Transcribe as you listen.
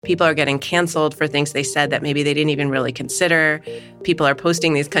People are getting canceled for things they said that maybe they didn't even really consider. People are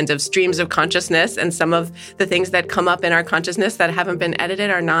posting these kinds of streams of consciousness, and some of the things that come up in our consciousness that haven't been edited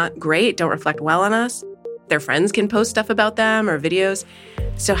are not great, don't reflect well on us. Their friends can post stuff about them or videos.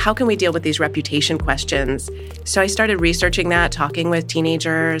 So how can we deal with these reputation questions? So I started researching that, talking with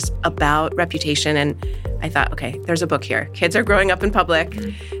teenagers about reputation, and I thought, okay, there's a book here. Kids are growing up in public.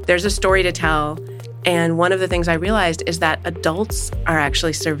 There's a story to tell. And one of the things I realized is that adults are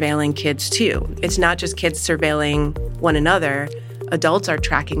actually surveilling kids too. It's not just kids surveilling one another. Adults are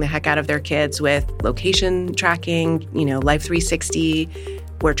tracking the heck out of their kids with location tracking, Life 360.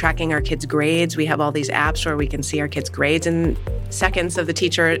 We're tracking our kids' grades. We have all these apps where we can see our kids' grades in seconds of the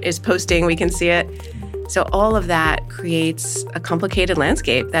teacher is posting. We can see it. So all of that creates a complicated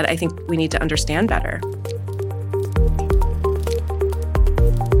landscape that I think we need to understand better.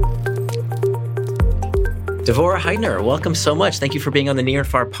 Devorah Heitner, welcome so much. Thank you for being on the Nir And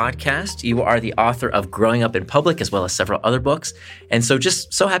Far podcast. You are the author of Growing Up in Public, as well as several other books. And so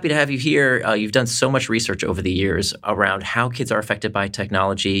just so happy to have you here. You've done so much research over the years around how kids are affected by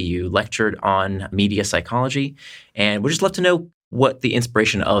technology. You lectured on media psychology. And we'd just love to know what the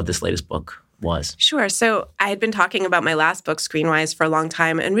inspiration of this latest book was. Sure. So I had been talking about my last book, Screenwise, for a long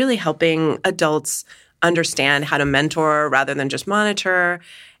time and really helping adults understand how to mentor rather than just monitor,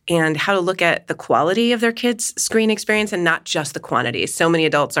 and how to look at the quality of their kids' screen experience and not just the quantity. So many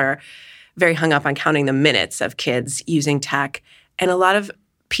adults are very hung up on counting the minutes of kids using tech. And a lot of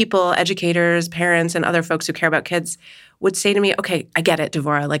people, educators, parents, and other folks who care about kids would say to me, okay, I get it,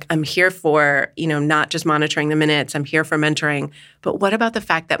 Devorah. Like, I'm here for, not just monitoring the minutes. I'm here for mentoring. But what about the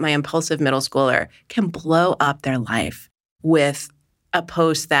fact that my impulsive middle schooler can blow up their life with a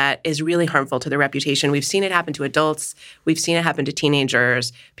post that is really harmful to their reputation? We've seen it happen to adults. We've seen it happen to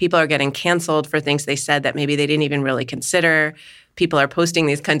teenagers. People are getting canceled for things they said that maybe they didn't even really consider. People are posting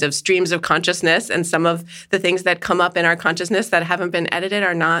these kinds of streams of consciousness, and some of the things that come up in our consciousness that haven't been edited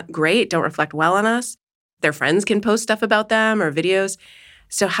are not great, don't reflect well on us. Their friends can post stuff about them or videos.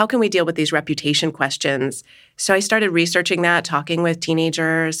 So how can we deal with these reputation questions? So I started researching that, talking with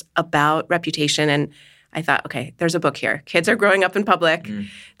teenagers about reputation, and I thought, okay, there's a book here. Kids are growing up in public.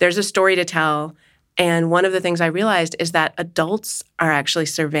 There's a story to tell. And one of the things I realized is that adults are actually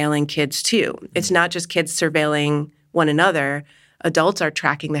surveilling kids too. It's not just kids surveilling one another. Adults are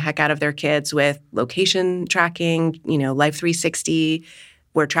tracking the heck out of their kids with location tracking, Life 360.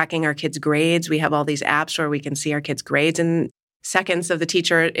 We're tracking our kids' grades. We have all these apps where we can see our kids' grades in seconds of the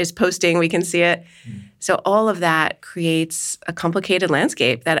teacher is posting. We can see it. So all of that creates a complicated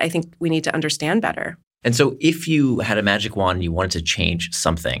landscape that I think we need to understand better. And so if you had a magic wand and you wanted to change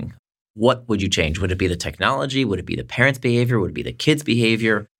something, what would you change? Would it be the technology? Would it be the parents' behavior? Would it be the kids'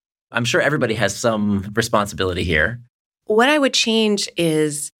 behavior? I'm sure everybody has some responsibility here. What I would change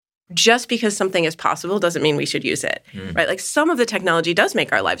is just because something is possible doesn't mean we should use it, right? Like, some of the technology does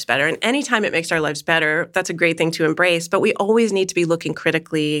make our lives better. And anytime it makes our lives better, that's a great thing to embrace. But we always need to be looking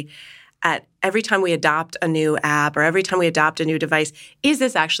critically at every time we adopt a new app or every time we adopt a new device, is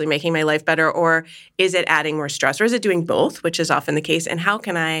this actually making my life better, or is it adding more stress, or is it doing both, which is often the case? And how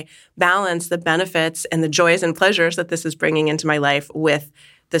can I balance the benefits and the joys and pleasures that this is bringing into my life with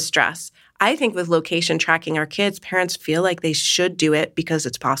the stress? I think with location tracking our kids, parents feel like they should do it because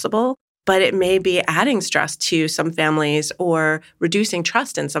it's possible, but it may be adding stress to some families or reducing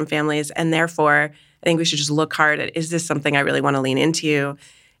trust in some families. And therefore, I think we should just look hard at, is this something I really want to lean into?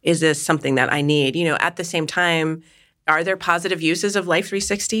 Is this something that I need? At the same time, are there positive uses of Life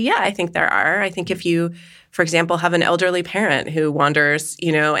 360? Yeah, I think there are. I think if you, for example, have an elderly parent who wanders,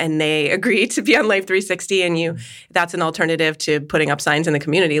 and they agree to be on Life 360, and that's an alternative to putting up signs in the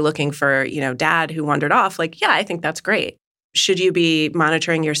community looking for, dad who wandered off. Like, yeah, I think that's great. Should you be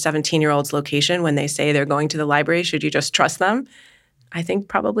monitoring your 17-year-old's location when they say they're going to the library? Should you just trust them? I think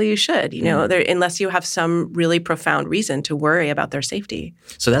probably you should, unless you have some really profound reason to worry about their safety.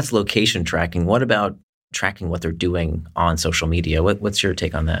 So that's location tracking. What about tracking what they're doing on social media? What's your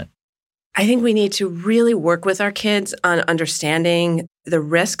take on that? I think we need to really work with our kids on understanding the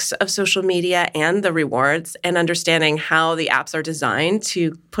risks of social media and the rewards, and understanding how the apps are designed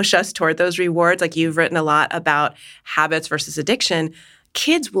to push us toward those rewards. Like, you've written a lot about habits versus addiction.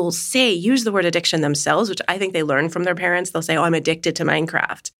 Kids will use the word addiction themselves, which I think they learn from their parents. They'll say, oh, I'm addicted to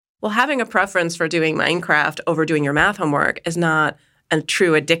Minecraft. Well, having a preference for doing Minecraft over doing your math homework is not a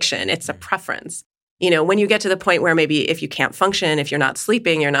true addiction. It's a preference. When you get to the point where maybe if you can't function, if you're not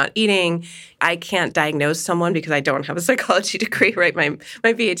sleeping, you're not eating, I can't diagnose someone because I don't have a psychology degree, right? My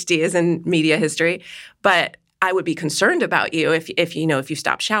PhD is in media history. But I would be concerned about you if you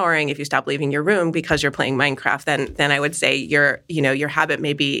stop showering, if you stop leaving your room because you're playing Minecraft, then I would say your habit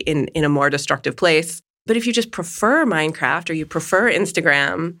may be in a more destructive place. But if you just prefer Minecraft or you prefer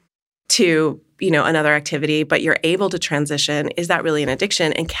Instagram to, another activity, but you're able to transition, is that really an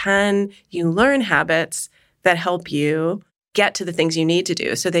addiction? And can you learn habits that help you get to the things you need to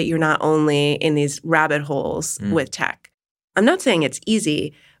do so that you're not only in these rabbit holes with tech? I'm not saying it's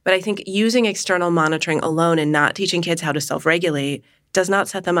easy, but I think using external monitoring alone and not teaching kids how to self-regulate does not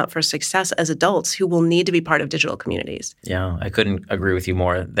set them up for success as adults who will need to be part of digital communities. Yeah, I couldn't agree with you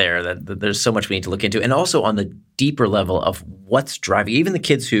more there, that there's so much we need to look into. And also on the deeper level of what's driving, even the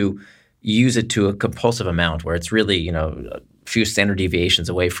kids who use it to a compulsive amount where it's really, a few standard deviations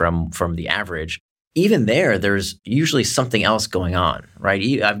away from the average. Even there's usually something else going on,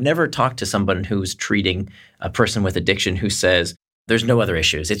 right? I've never talked to someone who's treating a person with addiction who says, there's no other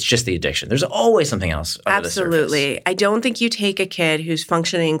issues. It's just the addiction. There's always something else under the surface. Absolutely. I don't think you take a kid who's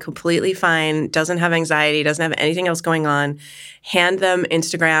functioning completely fine, doesn't have anxiety, doesn't have anything else going on, hand them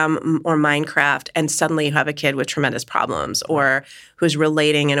Instagram or Minecraft, and suddenly you have a kid with tremendous problems or who's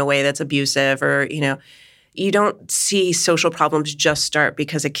relating in a way that's abusive or, you don't see social problems just start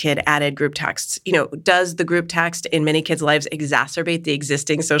because a kid added group texts. Does the group text in many kids' lives exacerbate the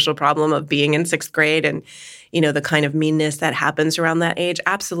existing social problem of being in sixth grade and, the kind of meanness that happens around that age?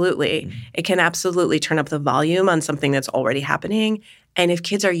 Absolutely. Mm-hmm. It can absolutely turn up the volume on something that's already happening. And if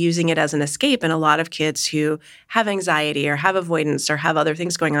kids are using it as an escape, and a lot of kids who have anxiety or have avoidance or have other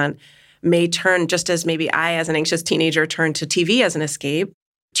things going on may turn, just as maybe I as an anxious teenager turned to TV as an escape,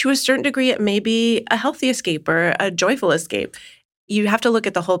 to a certain degree, it may be a healthy escape or a joyful escape. You have to look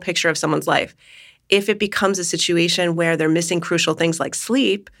at the whole picture of someone's life. If it becomes a situation where they're missing crucial things like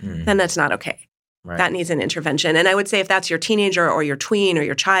sleep, then that's not okay. Right. That needs an intervention. And I would say if that's your teenager or your tween or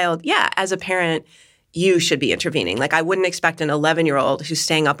your child, as a parent, you should be intervening. Like I wouldn't expect an 11-year-old who's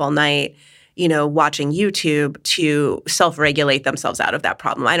staying up all night, watching YouTube to self-regulate themselves out of that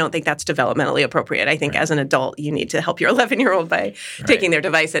problem. I don't think that's developmentally appropriate. I think as an adult, you need to help your 11-year-old by taking their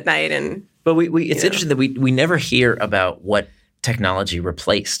device at night. But it's interesting that we never hear about what technology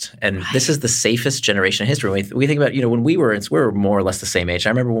replaced. And this is the safest generation in history. We think about, when we were more or less the same age.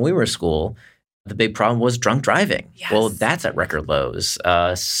 I remember when we were in school, the big problem was drunk driving. Yes. Well, that's at record lows.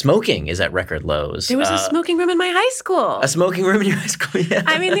 Smoking is at record lows. There was a smoking room in my high school. A smoking room in your high school, yeah.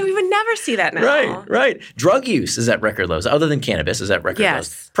 I mean, we would never see that now. Right. Drug use is at record lows. Other than cannabis is at record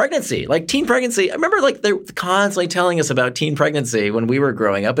lows. Pregnancy, like teen pregnancy. I remember they're constantly telling us about teen pregnancy when we were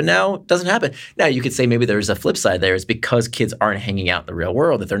growing up, and now it doesn't happen. Now, you could say maybe there's a flip side there. It's because kids aren't hanging out in the real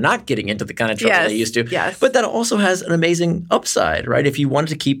world, that they're not getting into the kind of trouble they used to. Yes. But that also has an amazing upside, right? If you wanted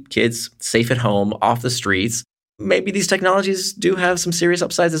to keep kids safe at home, off the streets, maybe these technologies do have some serious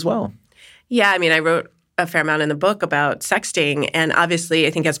upsides as well. Yeah, I mean, I wrote a fair amount in the book about sexting. And obviously,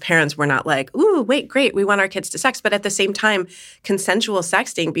 I think as parents, we're not like, ooh, wait, great, we want our kids to sext. But at the same time, consensual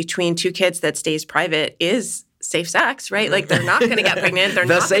sexting between two kids that stays private is safe sex, right? Like they're not going to get pregnant. They're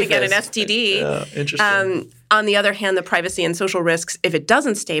not going to get an STD. Yeah, interesting. On the other hand, the privacy and social risks, if it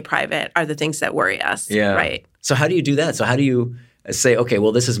doesn't stay private, are the things that worry us, right? So how do you do that? So how do you say, okay,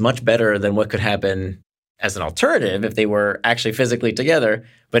 well, this is much better than what could happen as an alternative if they were actually physically together,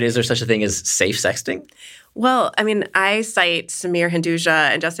 but is there such a thing as safe sexting? Well, I mean, I cite Samir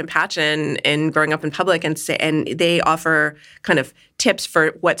Hinduja and Justin Patchen in Growing Up in Public, and they offer kind of tips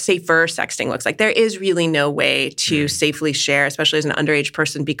for what safer sexting looks like. There is really no way to safely share, especially as an underage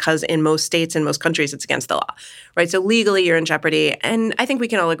person, because in most states and most countries, it's against the law, right? So legally, you're in jeopardy. And I think we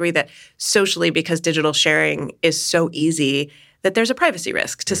can all agree that socially, because digital sharing is so easy, that there's a privacy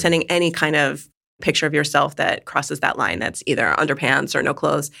risk to sending any kind of picture of yourself that crosses that line that's either underpants or no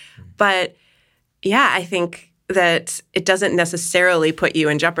clothes. But yeah, I think that it doesn't necessarily put you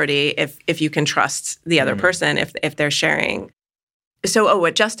in jeopardy if you can trust the other person, if they're sharing. So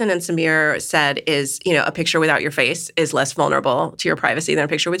what Justin and Samir said is, a picture without your face is less vulnerable to your privacy than a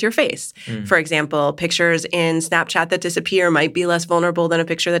picture with your face. For example, pictures in Snapchat that disappear might be less vulnerable than a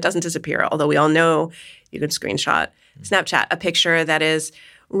picture that doesn't disappear, although we all know you can screenshot Snapchat. A picture that is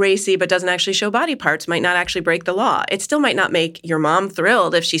racy but doesn't actually show body parts might not actually break the law. It still might not make your mom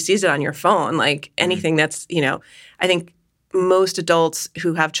thrilled if she sees it on your phone. Like anything that's, I think most adults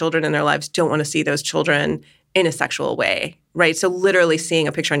who have children in their lives don't want to see those children in a sexual way, right? So literally seeing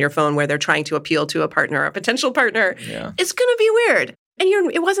a picture on your phone where they're trying to appeal to a partner or a potential partner, it's going to be weird. And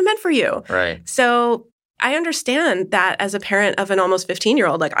it wasn't meant for you. Right. So I understand that as a parent of an almost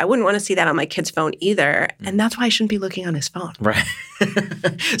 15-year-old, like I wouldn't want to see that on my kid's phone either. And that's why I shouldn't be looking on his phone. Right.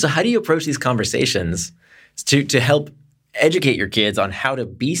 So how do you approach these conversations to help educate your kids on how to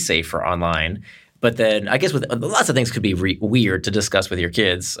be safer online, But then I guess with lots of things could be weird to discuss with your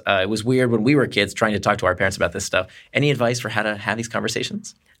kids. It was weird when we were kids trying to talk to our parents about this stuff. Any advice for how to have these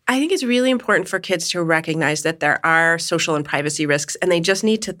conversations? I think it's really important for kids to recognize that there are social and privacy risks, and they just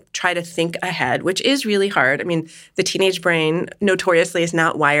need to try to think ahead, which is really hard. I mean, the teenage brain notoriously is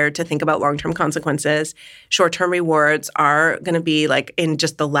not wired to think about long-term consequences. Short-term rewards are going to be like in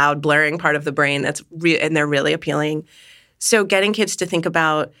just the loud blaring part of the brain and they're really appealing. So getting kids to think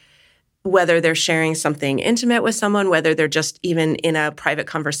about whether they're sharing something intimate with someone, whether they're just even in a private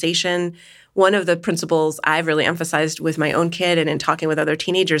conversation. One of the principles I've really emphasized with my own kid and in talking with other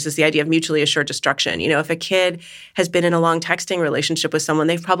teenagers is the idea of mutually assured destruction. You know, if a kid has been in a long texting relationship with someone,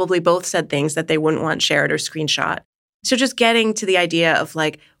 they've probably both said things that they wouldn't want shared or screenshot. So just getting to the idea of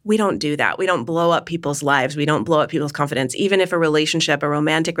like, we don't do that. We don't blow up people's lives. We don't blow up people's confidence. Even if a relationship, a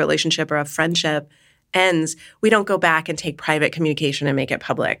romantic relationship or a friendship ends, we don't go back and take private communication and make it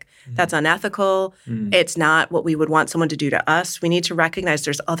public. That's unethical. It's not what we would want someone to do to us. We need to recognize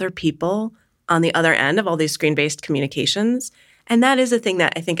there's other people on the other end of all these screen-based communications. And that is a thing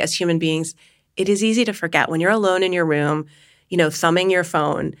that I think as human beings, it is easy to forget. When you're alone in your room, you know, thumbing your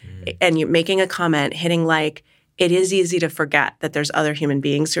phone and you're making a comment, hitting like, it is easy to forget that there's other human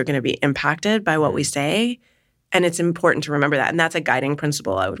beings who are going to be impacted by what we say. And it's important to remember that. And that's a guiding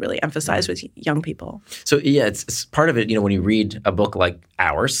principle I would really emphasize with young people. So, yeah, it's part of it. You know, when you read a book like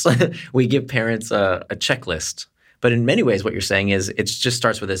ours, we give parents a checklist. But in many ways, what you're saying is it just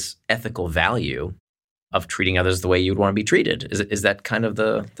starts with this ethical value of treating others the way you'd want to be treated. Is that kind of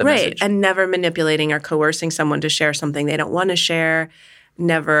the right. message? And never manipulating or coercing someone to share something they don't want to share.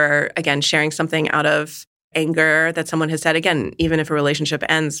 Never, again, sharing something out of anger that someone has said. Again, even if a relationship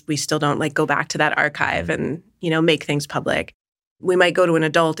ends, we still don't like go back to that archive and, you know, make things public. We might go to an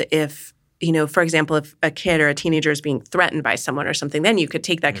adult if, you know, for example, if a kid or a teenager is being threatened by someone or something, then you could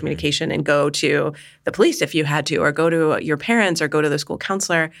take that communication and go to the police if you had to, or go to your parents or go to the school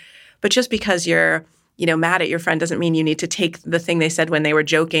counselor. But just because you're, you know, mad at your friend doesn't mean you need to take the thing they said when they were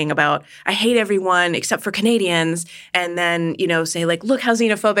joking about, I hate everyone except for Canadians, and then, you know, say like, look how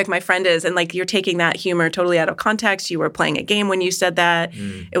xenophobic my friend is. And like, you're taking that humor totally out of context. You were playing a game when you said that.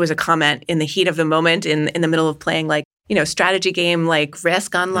 It was a comment in the heat of the moment in the middle of playing like, you know, strategy game like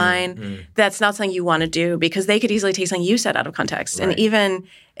Risk online. That's not something you want to do because they could easily take something you said out of context. Right. And even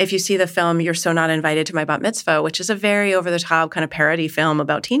if you see the film, You're So Not Invited to My Bat Mitzvah, which is a very over-the-top kind of parody film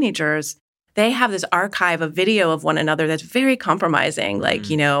about teenagers, they have this archive of video of one another that's very compromising, like,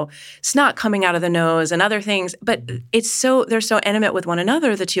 you know, snot coming out of the nose and other things. But they're so intimate with one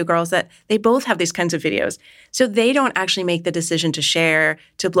another, the two girls, that they both have these kinds of videos. So they don't actually make the decision to share,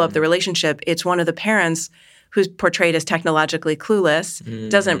 to blow up the relationship. It's one of the parents who's portrayed as technologically clueless,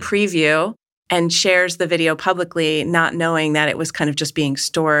 doesn't preview, and shares the video publicly, not knowing that it was kind of just being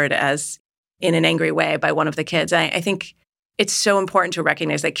stored as in an angry way by one of the kids. I think it's so important to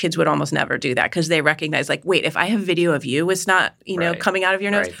recognize that kids would almost never do that because they recognize, like, wait, if I have video of you, it's not, you know, coming out of your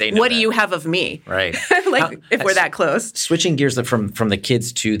nose. What do you have of me? Right. Like, if we're that close. Switching gears from the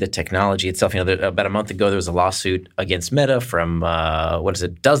kids to the technology itself, you know, about a month ago, there was a lawsuit against Meta from,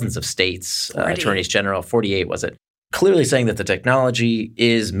 dozens of states, attorneys general, 48 was it? Clearly saying that the technology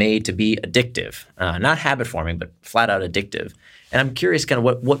is made to be addictive, not habit forming, but flat out addictive. And I'm curious, kind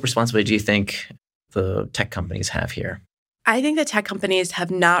of what responsibility do you think the tech companies have here? I think the tech companies have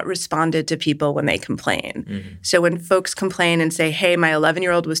not responded to people when they complain. So when folks complain and say, hey, my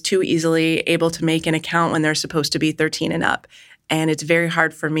 11-year-old was too easily able to make an account when they're supposed to be 13 and up, and it's very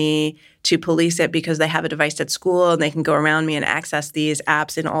hard for me to police it because they have a device at school and they can go around me and access these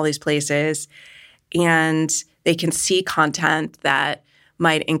apps in all these places, and they can see content that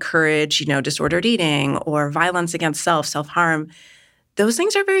might encourage, you know, disordered eating or violence against self-harm. Those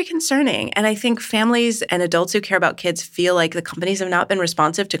things are very concerning. And I think families and adults who care about kids feel like the companies have not been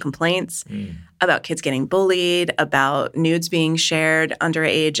responsive to complaints about kids getting bullied, about nudes being shared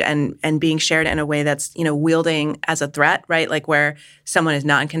underage and being shared in a way that's, you know, wielding as a threat, right? Like where someone is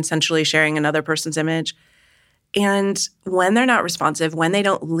non-consensually sharing another person's image. And when they're not responsive, when they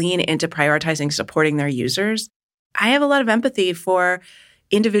don't lean into prioritizing supporting their users, I have a lot of empathy for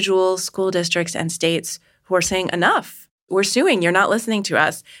individuals, school districts, and states who are saying enough. We're suing. You're not listening to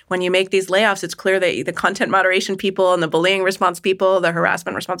us. When you make these layoffs, it's clear that the content moderation people and the bullying response people, the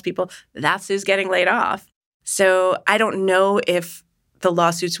harassment response people, that's who's getting laid off. So I don't know if the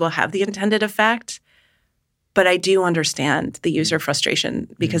lawsuits will have the intended effect, but I do understand the user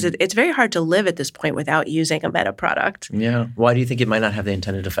frustration because it's very hard to live at this point without using a Meta product. Yeah. Why do you think it might not have the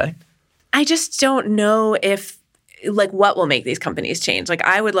intended effect? I just don't know if like what will make these companies change? Like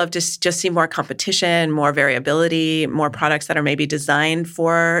I would love to just see more competition, more variability, more products that are maybe designed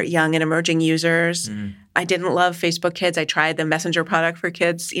for young and emerging users. I didn't love Facebook Kids. I tried the Messenger product for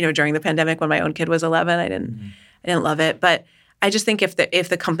kids, during the pandemic when my own kid was 11. I didn't love it. But I just think if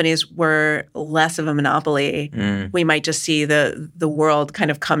the companies were less of a monopoly, we might just see the world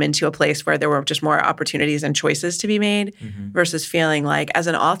kind of come into a place where there were just more opportunities and choices to be made versus feeling like, as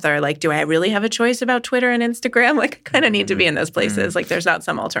an author, like, do I really have a choice about Twitter and Instagram? Like, I kind of need to be in those places. Like, there's not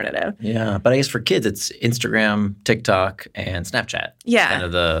some alternative. Yeah, but I guess for kids, it's Instagram, TikTok, and Snapchat. Yeah. It's kind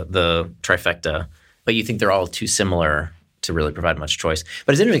of the trifecta. But you think they're all too similar to really provide much choice.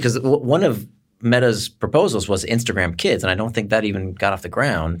 But it's interesting because one of Meta's proposals was Instagram Kids, and I don't think that even got off the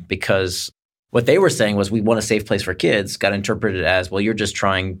ground because what they were saying was we want a safe place for kids got interpreted as, well, you're just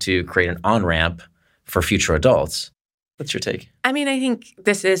trying to create an on-ramp for future adults. What's your take? I mean, I think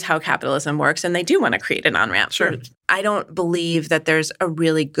this is how capitalism works, and they do want to create an on-ramp. Sure. I don't believe that there's a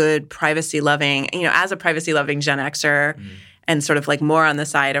really good privacy-loving, as a privacy-loving Gen Xer, and sort of like more on the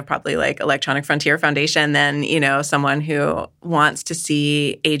side of probably like Electronic Frontier Foundation than, someone who wants to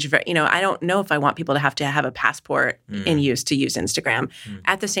see age. I don't know if I want people to have a passport in use to use Instagram.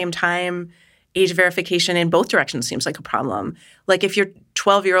 At the same time, age verification in both directions seems like a problem. Like if your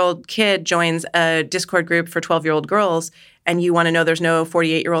 12-year-old kid joins a Discord group for 12-year-old girls and you want to know there's no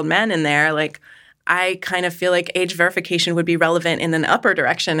 48-year-old men in there, like I kind of feel like age verification would be relevant in an upper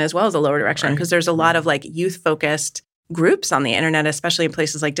direction as well as a lower direction because there's a lot of like youth-focused groups on the internet, especially in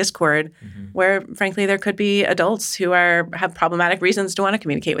places like Discord, where frankly there could be adults who have problematic reasons to want to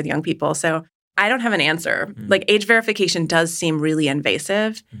communicate with young people. So I don't have an answer. Like age verification does seem really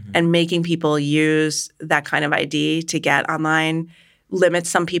invasive, and making people use that kind of ID to get online limits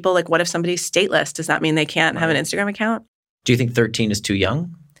some people. Like what if somebody's stateless? Does that mean they can't have an Instagram account? Do you think 13 is too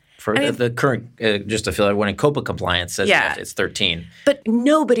young? For the current, just to fill everyone in, COPA compliance says it's 13. But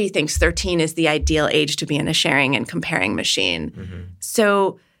nobody thinks 13 is the ideal age to be in a sharing and comparing machine.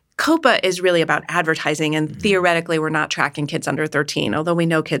 So COPA is really about advertising, and theoretically we're not tracking kids under 13, although we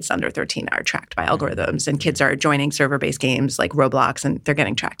know kids under 13 are tracked by algorithms, and kids are joining server-based games like Roblox, and they're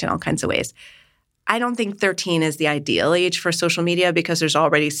getting tracked in all kinds of ways. I don't think 13 is the ideal age for social media because there's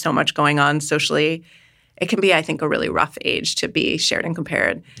already so much going on socially. It can be, I think, a really rough age to be shared and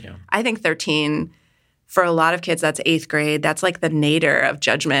compared. Yeah. I think 13, for a lot of kids, that's 8th grade. That's like the nadir of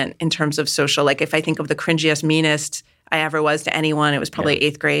judgment in terms of social. Like if I think of the cringiest, meanest I ever was to anyone, it was probably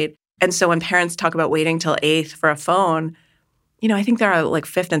 8th grade. And so when parents talk about waiting till 8th for a phone, I think there are like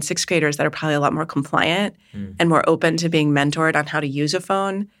 5th and 6th graders that are probably a lot more compliant and more open to being mentored on how to use a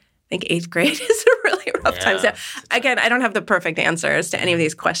phone. I think 8th grade is a really rough time. So again, I don't have the perfect answers to any of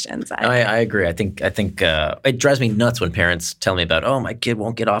these questions. I agree. I think it drives me nuts when parents tell me about, my kid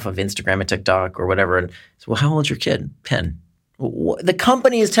won't get off of Instagram and TikTok or whatever. And so, well, how old's your kid? 10. The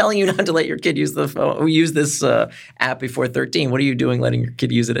company is telling you not to let your kid use the phone, use this app before 13. What are you doing letting your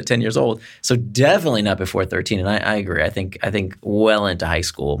kid use it at 10 years old? So definitely not before 13. And I agree. I think well into high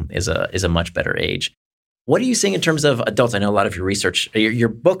school is a much better age. What are you seeing in terms of adults? I know a lot of your research, your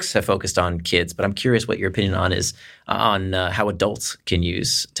books have focused on kids, but I'm curious what your opinion is on how adults can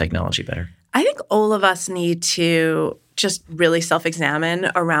use technology better. I think all of us need to just really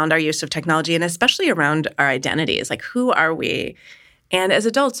self-examine around our use of technology and especially around our identities. Like, who are we? And as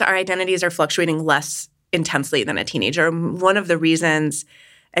adults, our identities are fluctuating less intensely than a teenager. One of the reasons,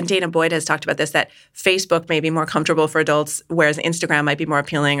 and Dana Boyd has talked about this, that Facebook may be more comfortable for adults, whereas Instagram might be more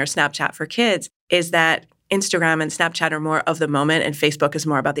appealing, or Snapchat for kids, is that Instagram and Snapchat are more of the moment and Facebook is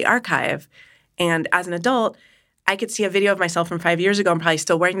more about the archive. And as an adult, I could see a video of myself from 5 years ago. I'm probably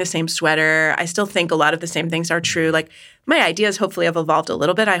still wearing the same sweater. I still think a lot of the same things are true. Like my ideas hopefully have evolved a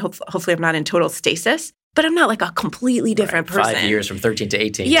little bit. Hopefully I'm not in total stasis, but I'm not like a completely different person. 5 years from 13 to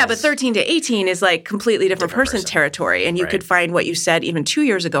 18. Yeah, but 13 to 18 is like completely different person territory. And you could find what you said even 2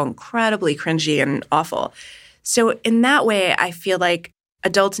 years ago incredibly cringy and awful. So in that way, I feel like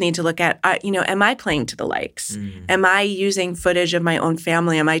adults need to look at, am I playing to the likes? Am I using footage of my own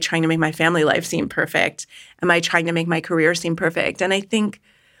family? Am I trying to make my family life seem perfect? Am I trying to make my career seem perfect? And I think,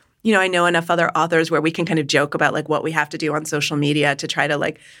 I know enough other authors where we can kind of joke about like what we have to do on social media to try to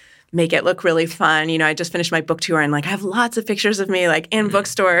like make it look really fun. I just finished my book tour and like I have lots of pictures of me like in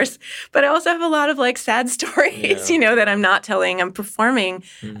bookstores, but I also have a lot of like sad stories, that I'm not telling. I'm performing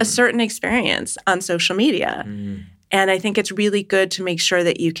a certain experience on social media. And I think it's really good to make sure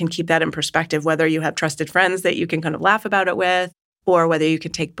that you can keep that in perspective, whether you have trusted friends that you can kind of laugh about it with, or whether you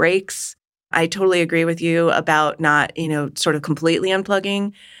can take breaks. I totally agree with you about not, sort of completely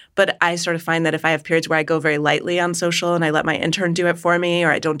unplugging. But I sort of find that if I have periods where I go very lightly on social and I let my intern do it for me,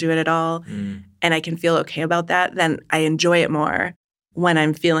 or I don't do it at all, and I can feel okay about that, then I enjoy it more when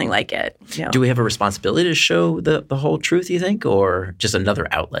I'm feeling like it. Do we have a responsibility to show the whole truth, you think, or just another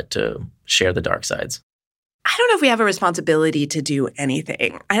outlet to share the dark sides? I don't know if we have a responsibility to do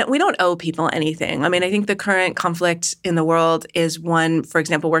anything. We don't owe people anything. I mean, I think the current conflict in the world is one, for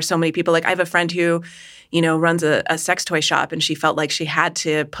example, where so many people, like I have a friend who, runs a sex toy shop, and she felt like she had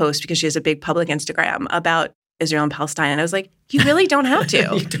to post because she has a big public Instagram about Israel and Palestine. And I was like, you really don't have to.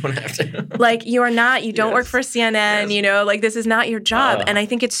 You don't have to. Like, you are not, you don't work for CNN, like this is not your job. And I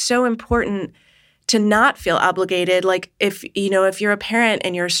think it's so important to not feel obligated. Like if you're a parent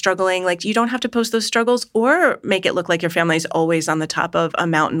and you're struggling, like you don't have to post those struggles or make it look like your family is always on the top of a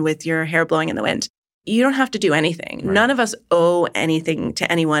mountain with your hair blowing in the wind. You don't have to do anything. Right. None of us owe anything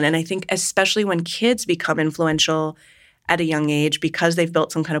to anyone. And I think especially when kids become influential at a young age because they've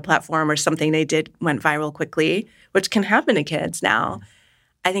built some kind of platform or something they did went viral quickly, which can happen to kids now,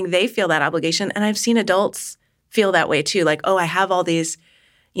 I think they feel that obligation. And I've seen adults feel that way too. Like, oh, I have all these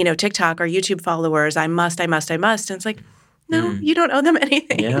TikTok or YouTube followers, I must. And it's like, no, you don't owe them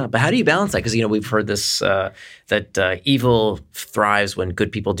anything. Yeah, but how do you balance that? Because, we've heard this, that evil thrives when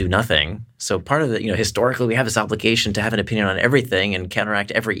good people do nothing. So part of it, historically, we have this obligation to have an opinion on everything and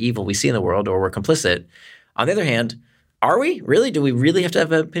counteract every evil we see in the world, or we're complicit. On the other hand, are we? Really? Do we really have to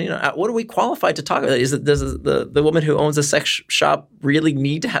have an opinion on what are we qualified to talk about? Does the woman who owns a sex shop really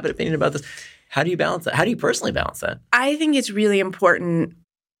need to have an opinion about this? How do you balance that? How do you personally balance that? I think it's really important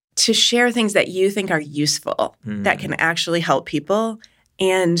to share things that you think are useful, that can actually help people.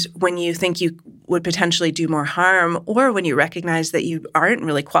 And when you think you would potentially do more harm, or when you recognize that you aren't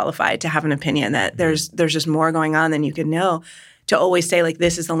really qualified to have an opinion, that there's just more going on than you can know, to always say, like,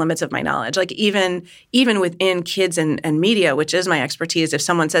 this is the limits of my knowledge. Like even within kids and media, which is my expertise, if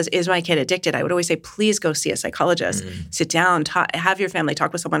someone says, is my kid addicted? I would always say, please go see a psychologist. Sit down, have your family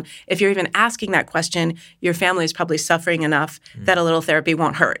talk with someone. If you're even asking that question, your family is probably suffering enough that a little therapy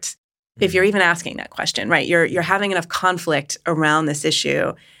won't hurt. If you're even asking that question, right? You're having enough conflict around this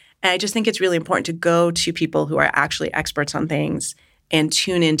issue. And I just think it's really important to go to people who are actually experts on things and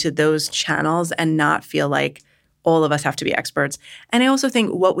tune into those channels and not feel like all of us have to be experts. And I also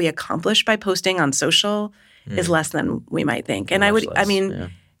think what we accomplish by posting on social is less than we might think. And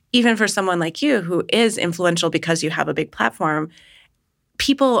even for someone like you who is influential because you have a big platform,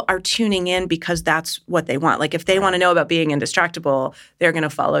 people are tuning in because that's what they want. Like if they want to know about being indistractable, they're going to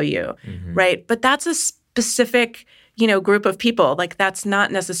follow you, right? But that's a specific, group of people. Like that's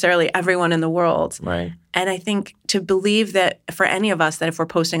not necessarily everyone in the world. Right. And I think to believe that for any of us, that if we're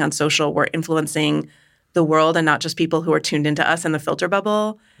posting on social, we're influencing the world and not just people who are tuned into us in the filter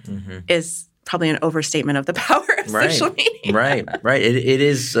bubble is probably an overstatement of the power of social media. Right. It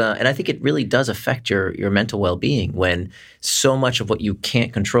is, and I think it really does affect your mental well-being when so much of what you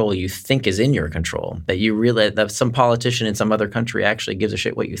can't control you think is in your control, that you realize that some politician in some other country actually gives a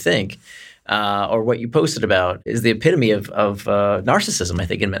shit what you think. Or what you posted about is the epitome of narcissism, I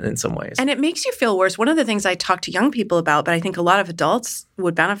think, in some ways. And it makes you feel worse. One of the things I talk to young people about, but I think a lot of adults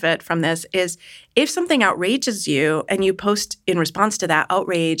would benefit from this, is if something outrages you and you post in response to that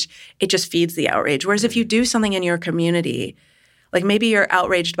outrage, it just feeds the outrage. Whereas if you do something in your community, like maybe you're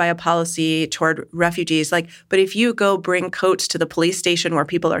outraged by a policy toward refugees, but if you go bring coats to the police station where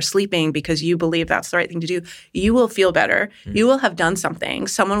people are sleeping because you believe that's the right thing to do, you will feel better. You will have done something.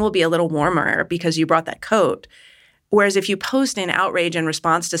 Someone will be a little warmer because you brought that coat. Whereas if you post in outrage in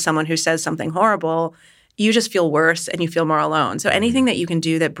response to someone who says something horrible, you just feel worse and you feel more alone. So anything that you can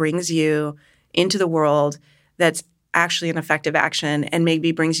do that brings you into the world that's actually an effective action and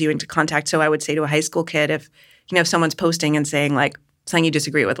maybe brings you into contact. So I would say to a high school kid, if someone's posting and saying something you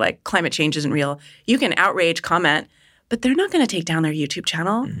disagree with, like climate change isn't real, you can outrage, comment, but they're not going to take down their YouTube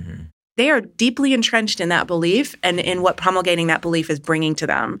channel. They are deeply entrenched in that belief and in what promulgating that belief is bringing to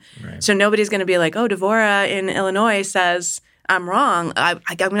them. Right. So nobody's going to be like, oh, Devorah in Illinois says I'm wrong. I'm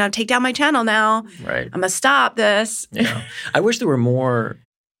going to take down my channel now. Right. I'm going to stop this. Yeah. I wish there were more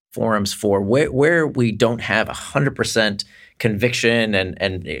forums for where we don't have 100% conviction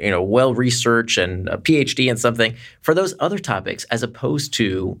and well-researched and a PhD in something for those other topics, as opposed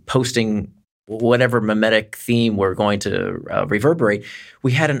to posting whatever mimetic theme we're going to reverberate.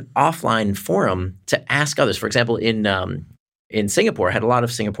 We had an offline forum to ask others. For example, in Singapore, I had a lot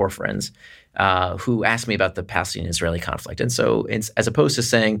of Singapore friends who asked me about the Palestinian-Israeli conflict. And so as opposed to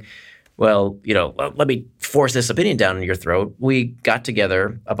saying, well, let me force this opinion down your throat, we got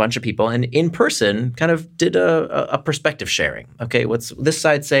together, a bunch of people, and in person kind of did a perspective sharing. Okay, what's this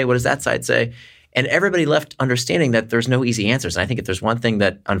side say? What does that side say? And everybody left understanding that there's no easy answers. And I think if there's one thing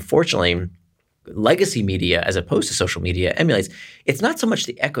that, unfortunately, legacy media as opposed to social media emulates, it's not so much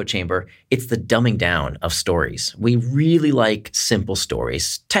the echo chamber, it's the dumbing down of stories. We really like simple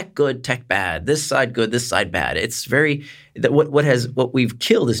stories. Tech good, tech bad, this side good, this side bad. It's very what we've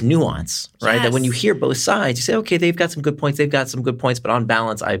killed is nuance, right? Yes. That when you hear both sides, you say, okay, they've got some good points, but on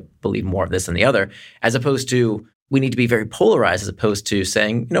balance, I believe more of this than the other, as opposed to we need to be very polarized, as opposed to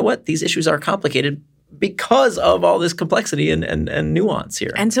saying, you know what, these issues are complicated because of all this complexity and nuance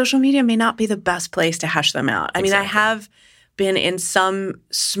here. And social media may not be the best place to hash them out. I mean, I Exactly. have been in some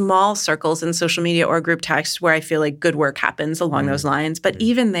small circles in social media or group text where I feel like good work happens along those lines. But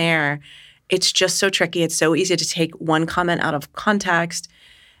even there, it's just so tricky. It's so easy to take one comment out of context.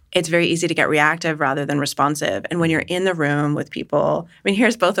 It's very easy to get reactive rather than responsive. And when you're in the room with people, I mean,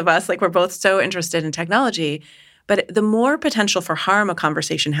 here's both of us, like we're both so interested in technology. But the more potential for harm a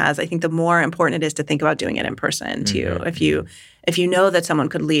conversation has, I think the more important it is to think about doing it in person too. If you know that someone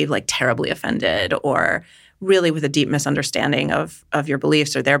could leave like terribly offended or really with a deep misunderstanding of your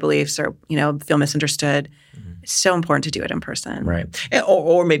beliefs or their beliefs or, feel misunderstood, it's so important to do it in person. Right.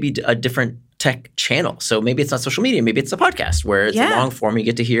 Or maybe a different tech channel. So maybe it's not social media, maybe it's a podcast where it's a long form. You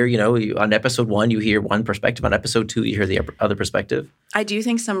get to hear, on episode 1, you hear one perspective. On episode 2, you hear the other perspective. I do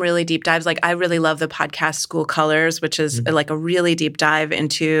think some really deep dives, like I really love the podcast School Colors, which is like a really deep dive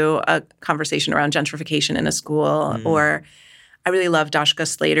into a conversation around gentrification in a school. Or I really love Dashka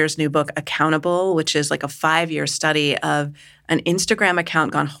Slater's new book, Accountable, which is like a 5-year study of an Instagram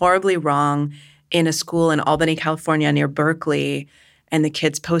account gone horribly wrong in a school in Albany, California, near Berkeley. And the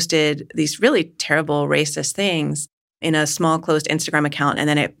kids posted these really terrible racist things in a small closed Instagram account. And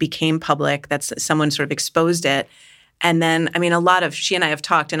then it became public. Someone sort of exposed it. And then, she and I have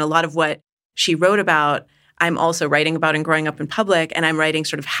talked, and a lot of what she wrote about, I'm also writing about in Growing Up in Public. And I'm writing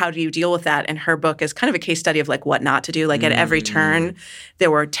sort of how do you deal with that? And her book is kind of a case study of like what not to do. Like at every turn,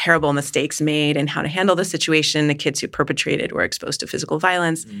 there were terrible mistakes made and how to handle the situation. The kids who perpetrated were exposed to physical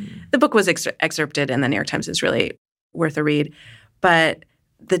violence. The book was excerpted in the New York Times. Is really worth a read. But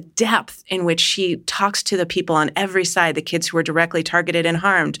the depth in which she talks to the people on every side, the kids who were directly targeted and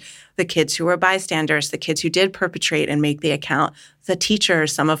harmed, the kids who were bystanders, the kids who did perpetrate and make the account, the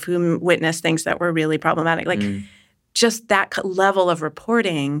teachers, some of whom witnessed things that were really problematic. Like just that level of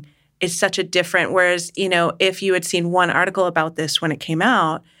reporting is such a different, whereas, if you had seen one article about this when it came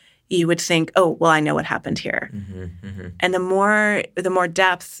out, you would think, oh, well, I know what happened here. And the more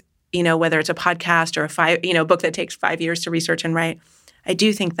depth, whether it's a podcast or a book that takes 5 years to research and write, I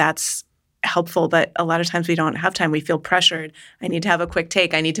do think that's helpful. But a lot of times we don't have time. We feel pressured. I need to have a quick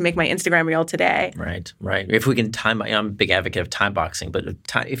take. I need to make my Instagram reel today. Right. If we can I'm a big advocate of time boxing, but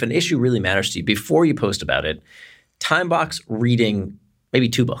if an issue really matters to you, before you post about it, time box reading maybe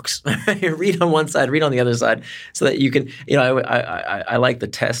 2 books. Read on one side, read on the other side, so that you can, I like the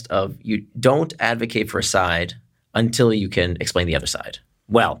test of you don't advocate for a side until you can explain the other side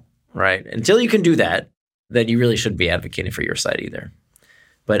well. Right. Until you can do that, then you really shouldn't be advocating for your side either.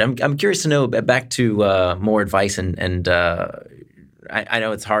 But I'm curious to know, back to more advice and I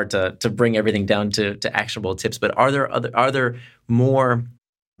know it's hard to bring everything down to actionable tips, but are there more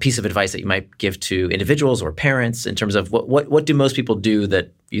piece of advice that you might give to individuals or parents in terms of what do most people do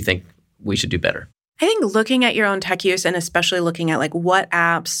that you think we should do better? I think looking at your own tech use and especially looking at like what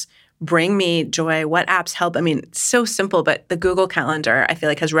apps bring me joy, what apps help. It's so simple, but the Google Calendar, I feel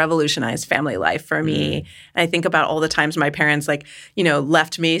like, has revolutionized family life for me. And I think about all the times my parents,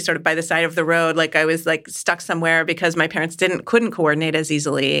 left me sort of by the side of the road. Like I was stuck somewhere because my parents couldn't coordinate as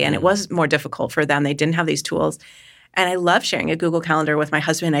easily. And it was more difficult for them. They didn't have these tools. And I love sharing a Google Calendar with my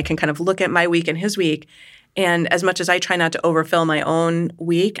husband. I can kind of look at my week and his week. And as much as I try not to overfill my own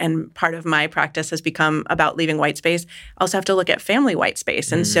week, and part of my practice has become about leaving white space, I also have to look at family white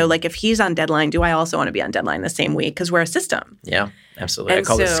space. And so if he's on deadline, do I also want to be on deadline the same week? Because we're a system. Yeah, absolutely. I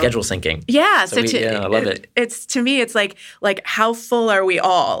call this schedule syncing. Yeah. I love it. It's to me, it's like how full are we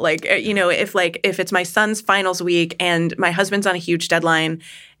all? If it's my son's finals week and my husband's on a huge deadline,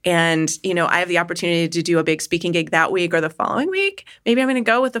 and, I have the opportunity to do a big speaking gig that week or the following week, maybe I'm going to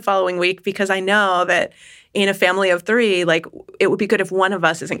go with the following week because I know that in a family of 3, it would be good if one of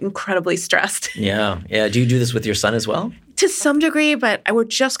us isn't incredibly stressed. Yeah. Do you do this with your son as well? To some degree, but we're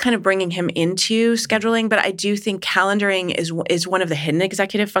just kind of bringing him into scheduling. But I do think calendaring is one of the hidden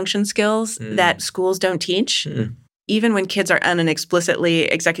executive function skills that schools don't teach. Even when kids are on an explicitly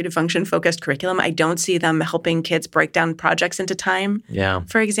executive function focused curriculum, I don't see them helping kids break down projects into time. Yeah.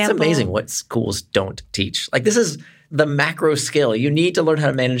 For example. It's amazing what schools don't teach. This is the macro skill. You need to learn how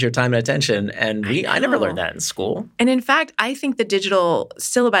to manage your time and attention. And I never learned that in school. And in fact, I think the digital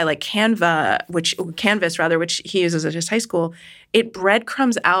syllabi like Canvas, which he uses at his high school, it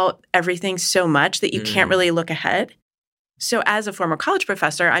breadcrumbs out everything so much that you can't really look ahead. So as a former college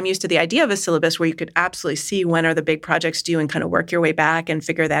professor, I'm used to the idea of a syllabus where you could absolutely see when are the big projects due and kind of work your way back and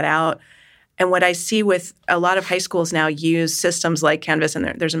figure that out. And what I see with a lot of high schools now use systems like Canvas,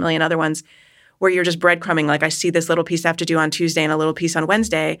 and there's a million other ones, where you're just breadcrumbing, like I see this little piece I have to do on Tuesday and a little piece on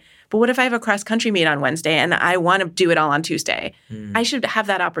Wednesday. But what if I have a cross-country meet on Wednesday and I want to do it all on Tuesday? I should have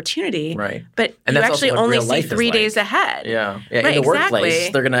that opportunity. Right. But and you that's actually also what only real see life 3 is days like. ahead. Yeah. Right, in the workplace,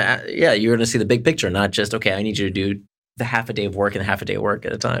 exactly. you're going to see the big picture, not just, okay, I need you to do the half a day of work and half a day of work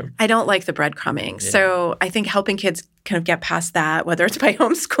at a time. I don't like the breadcrumbing. Yeah. So I think helping kids kind of get past that, whether it's by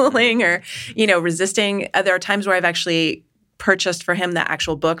homeschooling or, resisting. There are times where I've actually purchased for him the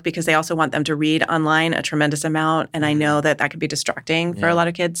actual book because they also want them to read online a tremendous amount. And I know that could be distracting for a lot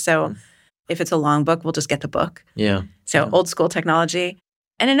of kids. So if it's a long book, we'll just get the book. Yeah. So old school technology.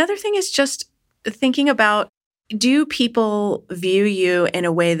 And another thing is just thinking about, do people view you in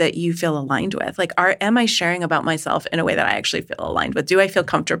a way that you feel aligned with? Like, am I sharing about myself in a way that I actually feel aligned with? Do I feel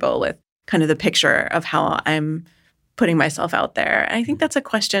comfortable with kind of the picture of how I'm putting myself out there? And I think that's a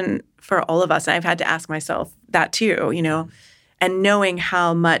question for all of us. And I've had to ask myself that too, and knowing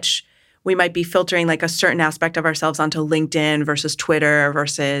how much we might be filtering like a certain aspect of ourselves onto LinkedIn versus Twitter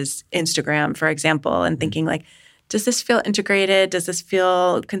versus Instagram, for example, and thinking like, does this feel integrated? Does this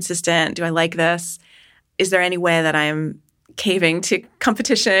feel consistent? Do I like this? Is there any way that I'm caving to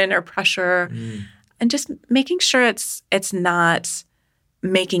competition or pressure? And just making sure it's not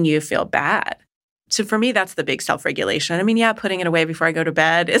making you feel bad. So for me, that's the big self-regulation. I mean, putting it away before I go to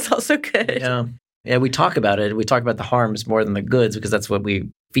bed is also good. Yeah, we talk about it. We talk about the harms more than the goods because that's what we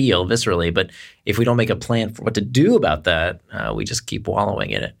feel viscerally. But if we don't make a plan for what to do about that, we just keep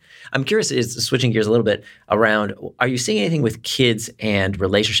wallowing in it. I'm curious, switching gears a little bit around, are you seeing anything with kids and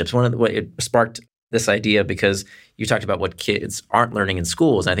relationships? It sparked this idea because you talked about what kids aren't learning in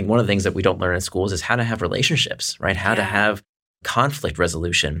schools. And I think one of the things that we don't learn in schools is how to have relationships, right? How to have conflict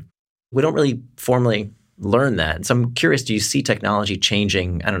resolution. We don't really formally learn that. And so I'm curious, do you see technology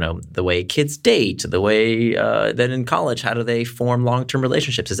changing, I don't know, the way kids date, the way that in college, how do they form long-term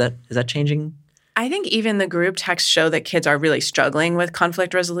relationships? Is that changing? I think even the group texts show that kids are really struggling with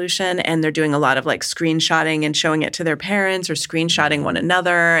conflict resolution, and they're doing a lot of like screenshotting and showing it to their parents or screenshotting one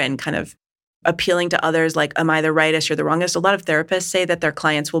another and kind of appealing to others like, am I the rightest, you're the wrongest? A lot of therapists say that their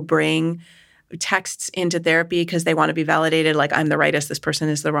clients will bring texts into therapy because they want to be validated, like, I'm the rightest, this person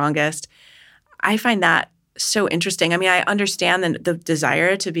is the wrongest. I find that so interesting. I mean, I understand the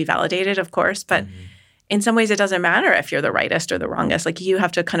desire to be validated, of course, but in some ways it doesn't matter if you're the rightest or the wrongest. Like, you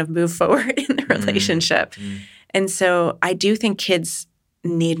have to kind of move forward in the relationship. And so I do think kids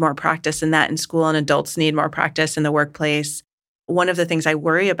need more practice in that in school, and adults need more practice in the workplace. One of the things I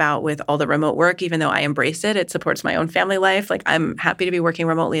worry about with all the remote work, even though I embrace it, it supports my own family life. Like, I'm happy to be working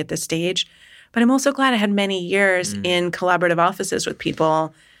remotely at this stage, but I'm also glad I had many years in collaborative offices with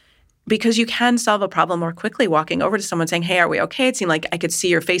people, because you can solve a problem more quickly walking over to someone saying, hey, are we okay? It seemed like I could see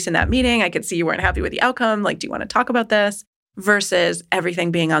your face in that meeting. I could see you weren't happy with the outcome. Like, do you want to talk about this? Versus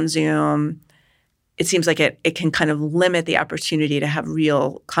everything being on Zoom. It seems like it can kind of limit the opportunity to have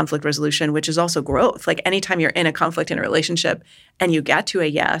real conflict resolution, which is also growth. Like, anytime you're in a conflict in a relationship and you get to a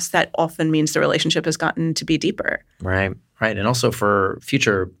yes, that often means the relationship has gotten to be deeper. Right. And also for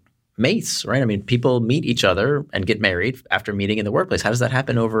future mates, right? I mean, people meet each other and get married after meeting in the workplace. How does that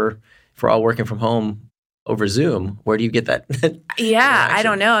happen if we're all working from home over Zoom? Where do you get that? Yeah, I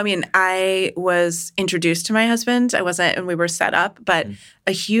don't know. I mean, I was introduced to my husband. And we were set up, but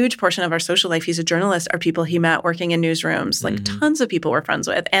a huge portion of our social life, he's a journalist, are people he met working in newsrooms, like tons of people we're friends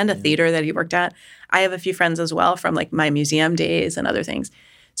with, and a theater that he worked at. I have a few friends as well from like my museum days and other things.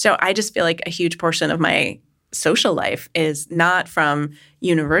 So I just feel like a huge portion of my social life is not from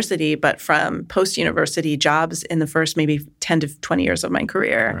university, but from post-university jobs in the first maybe 10 to 20 years of my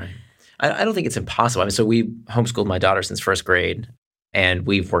career. Right. I don't think it's impossible. I mean, so we homeschooled my daughter since first grade, and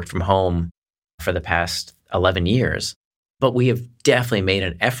we've worked from home for the past 11 years. But we have definitely made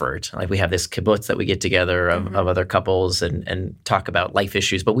an effort. Like, we have this kibbutz that we get together of other couples and talk about life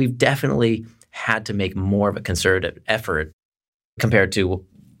issues. But we've definitely had to make more of a concerted effort compared to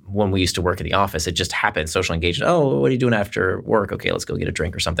when we used to work in the office. It just happened, social engagement. Oh, what are you doing after work? Okay, let's go get a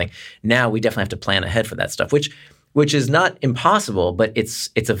drink or something. Now we definitely have to plan ahead for that stuff, which is not impossible, but it's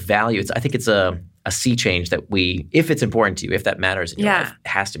a value. I think it's a a sea change that if it's important to you, if that matters in your Yeah. life, it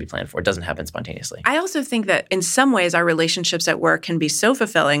has to be planned for. It doesn't happen spontaneously. I also think that in some ways our relationships at work can be so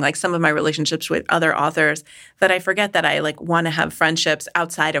fulfilling, like some of my relationships with other authors, that I forget that I like want to have friendships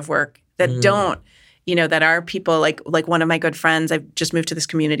outside of work that don't, that are people like one of my good friends. I just moved to this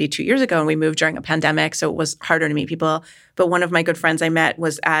community 2 years ago and we moved during a pandemic, so it was harder to meet people. But one of my good friends I met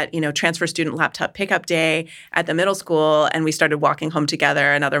was at, transfer student laptop pickup day at the middle school, and we started walking home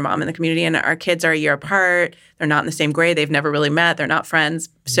together, another mom in the community, and our kids are a year apart. They're not in the same grade. They've never really met. They're not friends.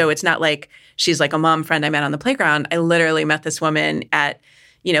 So it's not like she's like a mom friend I met on the playground. I literally met this woman at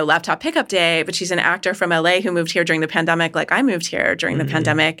laptop pickup day, but she's an actor from LA who moved here during the pandemic, like I moved here during the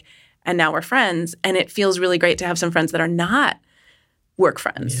pandemic. And now we're friends. And it feels really great to have some friends that are not work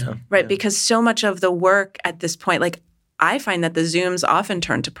friends, right? Yeah. Because so much of the work at this point, like I find that the Zooms often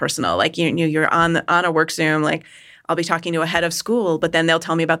turn to personal. Like you're on a work Zoom, like I'll be talking to a head of school, but then they'll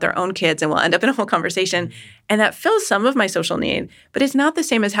tell me about their own kids and we'll end up in a whole conversation. And that fills some of my social need, but it's not the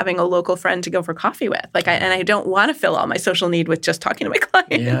same as having a local friend to go for coffee with. I don't want to fill all my social need with just talking to my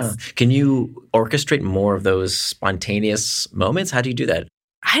clients. Yeah. Can you orchestrate more of those spontaneous moments? How do you do that?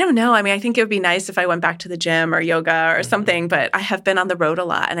 I don't know. I mean, I think it would be nice if I went back to the gym or yoga or something, but I have been on the road a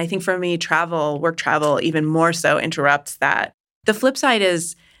lot. And I think for me, work travel, even more so interrupts that. The flip side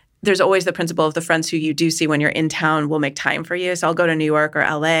is there's always the principle of the friends who you do see when you're in town will make time for you. So I'll go to New York or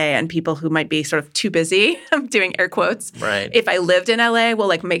LA, and people who might be sort of too busy, I'm doing air quotes. Right. If I lived in LA, will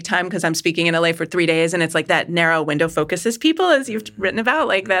like make time because I'm speaking in LA for 3 days. And it's like that narrow window focuses people, as you've written about,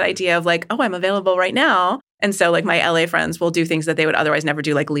 like that idea of like, oh, I'm available right now. And so like my LA friends will do things that they would otherwise never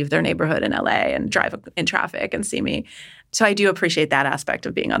do, like leave their neighborhood in LA and drive in traffic and see me. So I do appreciate that aspect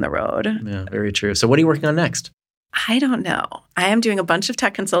of being on the road. Yeah, very true. So what are you working on next? I don't know. I am doing a bunch of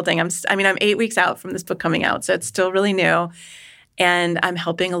tech consulting. I'm 8 weeks out from this book coming out, so it's still really new. And I'm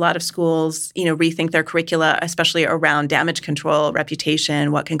helping a lot of schools, rethink their curricula, especially around damage control,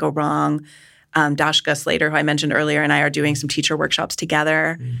 reputation, what can go wrong. Dashka Slater, who I mentioned earlier, and I are doing some teacher workshops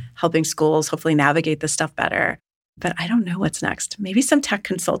together, helping schools hopefully navigate this stuff better. But I don't know what's next. Maybe some tech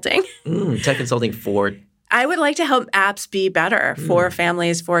consulting. Tech consulting for? I would like to help apps be better for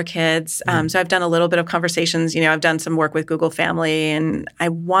families, for kids. So I've done a little bit of conversations. I've done some work with Google Family, and I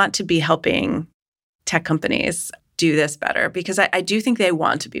want to be helping tech companies do this better because I do think they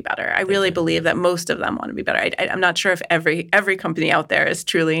want to be better. I really believe that most of them want to be better. I'm not sure if every company out there is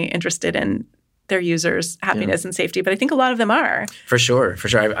truly interested in their users' happiness and safety, but I think a lot of them are. For sure.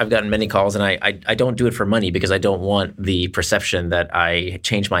 I've gotten many calls, and I don't do it for money because I don't want the perception that I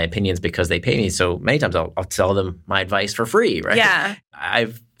change my opinions because they pay me. So many times I'll tell them my advice for free, right? Yeah.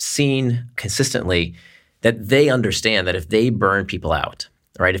 I've seen consistently that they understand that if they burn people out,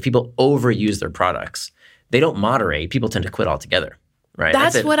 right, if people overuse their products, they don't moderate, people tend to quit altogether. Right.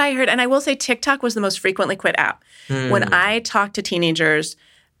 That's what I heard. And I will say TikTok was the most frequently quit app. When I talked to teenagers,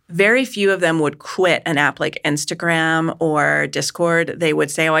 very few of them would quit an app like Instagram or Discord. They would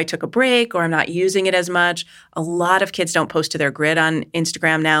say, oh, I took a break or I'm not using it as much. A lot of kids don't post to their grid on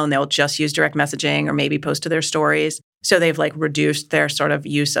Instagram now, and they'll just use direct messaging or maybe post to their stories. So they've like reduced their sort of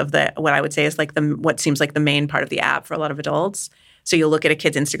use of what I would say is like what seems like the main part of the app for a lot of adults. So you'll look at a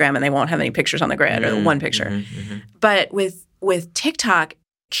kid's Instagram and they won't have any pictures on the grid or one picture. But with TikTok,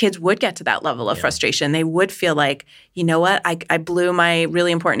 kids would get to that level of frustration. They would feel like, you know what, I blew my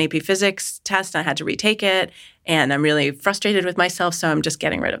really important AP physics test and I had to retake it, and I'm really frustrated with myself, so I'm just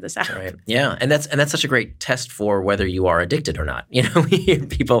getting rid of this app. Right. Yeah, and that's such a great test for whether you are addicted or not. We hear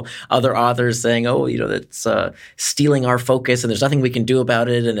other authors saying, oh, that's stealing our focus and there's nothing we can do about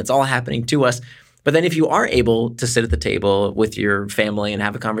it and it's all happening to us. But then if you are able to sit at the table with your family and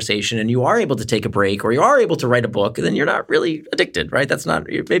have a conversation, and you are able to take a break, or you are able to write a book, then you're not really addicted, right? That's not,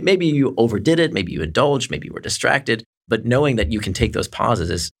 maybe you overdid it, maybe you indulged, maybe you were distracted. But knowing that you can take those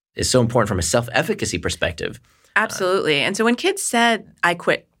pauses is so important from a self-efficacy perspective. Absolutely. And so when kids said, I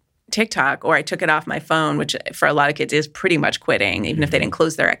quit TikTok or I took it off my phone, which for a lot of kids is pretty much quitting, even if they didn't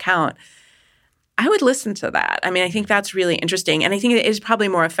close their account, I would listen to that. I mean, I think that's really interesting. And I think it is probably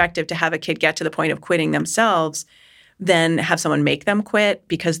more effective to have a kid get to the point of quitting themselves than have someone make them quit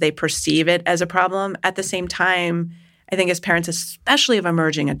because they perceive it as a problem. At the same time, I think as parents, especially of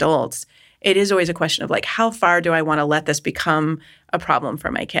emerging adults, it is always a question of like, how far do I want to let this become a problem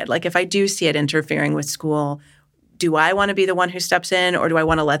for my kid? Like if I do see it interfering with school, do I want to be the one who steps in, or do I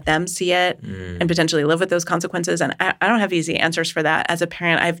want to let them see it and potentially live with those consequences? And I don't have easy answers for that. As a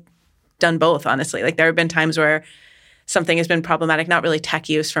parent, I've done both, honestly. Like there have been times where something has been problematic, not really tech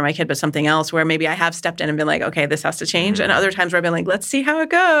use for my kid, but something else where maybe I have stepped in and been like, okay, this has to change. And other times where I've been like, let's see how it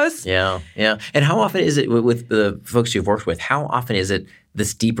goes. Yeah. And how often is it with the folks you've worked with, how often is it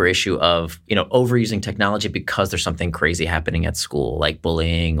this deeper issue of, overusing technology because there's something crazy happening at school, like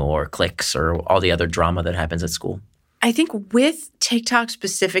bullying or cliques or all the other drama that happens at school? I think with TikTok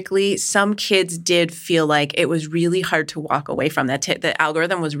specifically, some kids did feel like it was really hard to walk away from that. The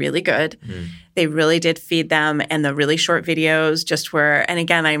algorithm was really good. They really did feed them, and the really short videos just were. And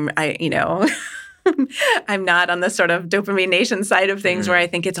again, I'm not on the sort of dopamine nation side of things where I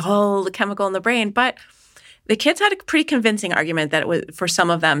think it's all the chemical in the brain, but the kids had a pretty convincing argument that for some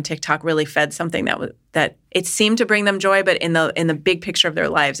of them, TikTok really fed something that it seemed to bring them joy, but in the big picture of their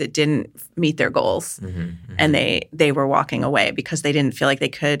lives, it didn't meet their goals, and they were walking away because they didn't feel like they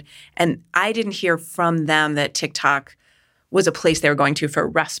could. And I didn't hear from them that TikTok was a place they were going to for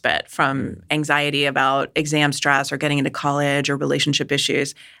respite from anxiety about exam stress or getting into college or relationship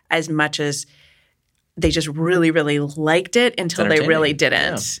issues, as much as they just really, really liked it until they really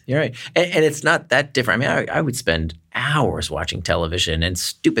didn't. Yeah, you're right. And it's not that different. I mean, I would spend hours watching television and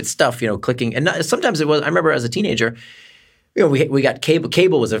stupid stuff, clicking. And sometimes it was, I remember as a teenager, we got cable.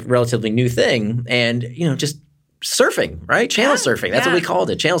 Cable was a relatively new thing. And, just surfing, right? Channel surfing. That's what we called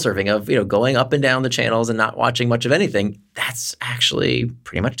it. Channel surfing of, going up and down the channels and not watching much of anything. That's actually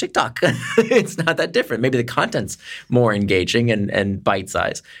pretty much TikTok. It's not that different. Maybe the content's more engaging and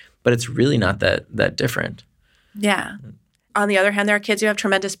bite-sized. But it's really not that different. Yeah. On the other hand, there are kids who have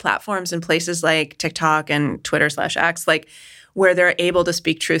tremendous platforms in places like TikTok and Twitter/X, like where they're able to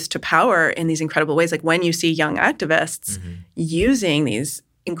speak truth to power in these incredible ways. Like when you see young activists using these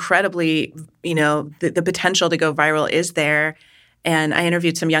incredibly, the potential to go viral is there. And I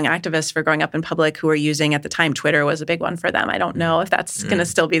interviewed some young activists for Growing Up in Public who were using, at the time, Twitter was a big one for them. I don't know if that's going to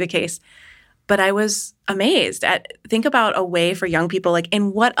still be the case. But I was amazed think about a way for young people, like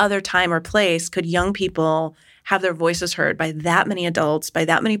in what other time or place could young people have their voices heard by that many adults, by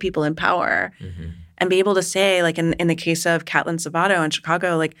that many people in power, and be able to say, like in the case of Catlin Savato in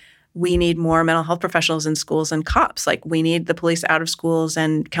Chicago, like we need more mental health professionals in schools and cops. Like we need the police out of schools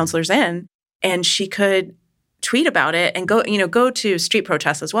and counselors in. And she could tweet about it and go to street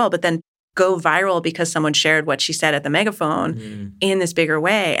protests as well, but then go viral because someone shared what she said at the megaphone in this bigger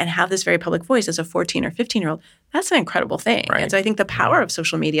way and have this very public voice as a 14 or 15-year-old. That's an incredible thing. Right. And so I think the power of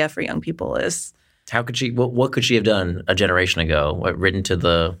social media for young people is... How could she? What could she have done a generation ago? Written to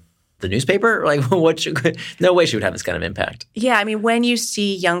the newspaper? Like no way she would have this kind of impact. Yeah, I mean, when you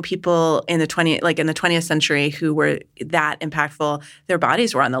see young people in the 20th century who were that impactful, their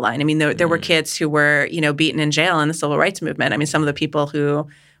bodies were on the line. I mean, there were kids who were beaten in jail in the civil rights movement. I mean, some of the people who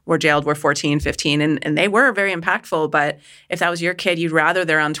were jailed were 14, 15, and they were very impactful. But if that was your kid, you'd rather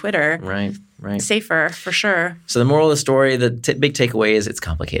they're on Twitter. Right. Safer, for sure. So the moral of the story, the big takeaway is it's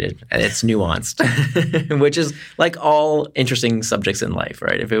complicated and it's nuanced, which is like all interesting subjects in life,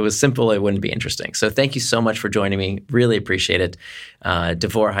 right? If it was simple, it wouldn't be interesting. So thank you so much for joining me. Really appreciate it.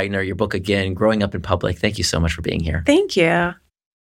 Devorah Heitner, your book again, Growing Up in Public. Thank you so much for being here. Thank you.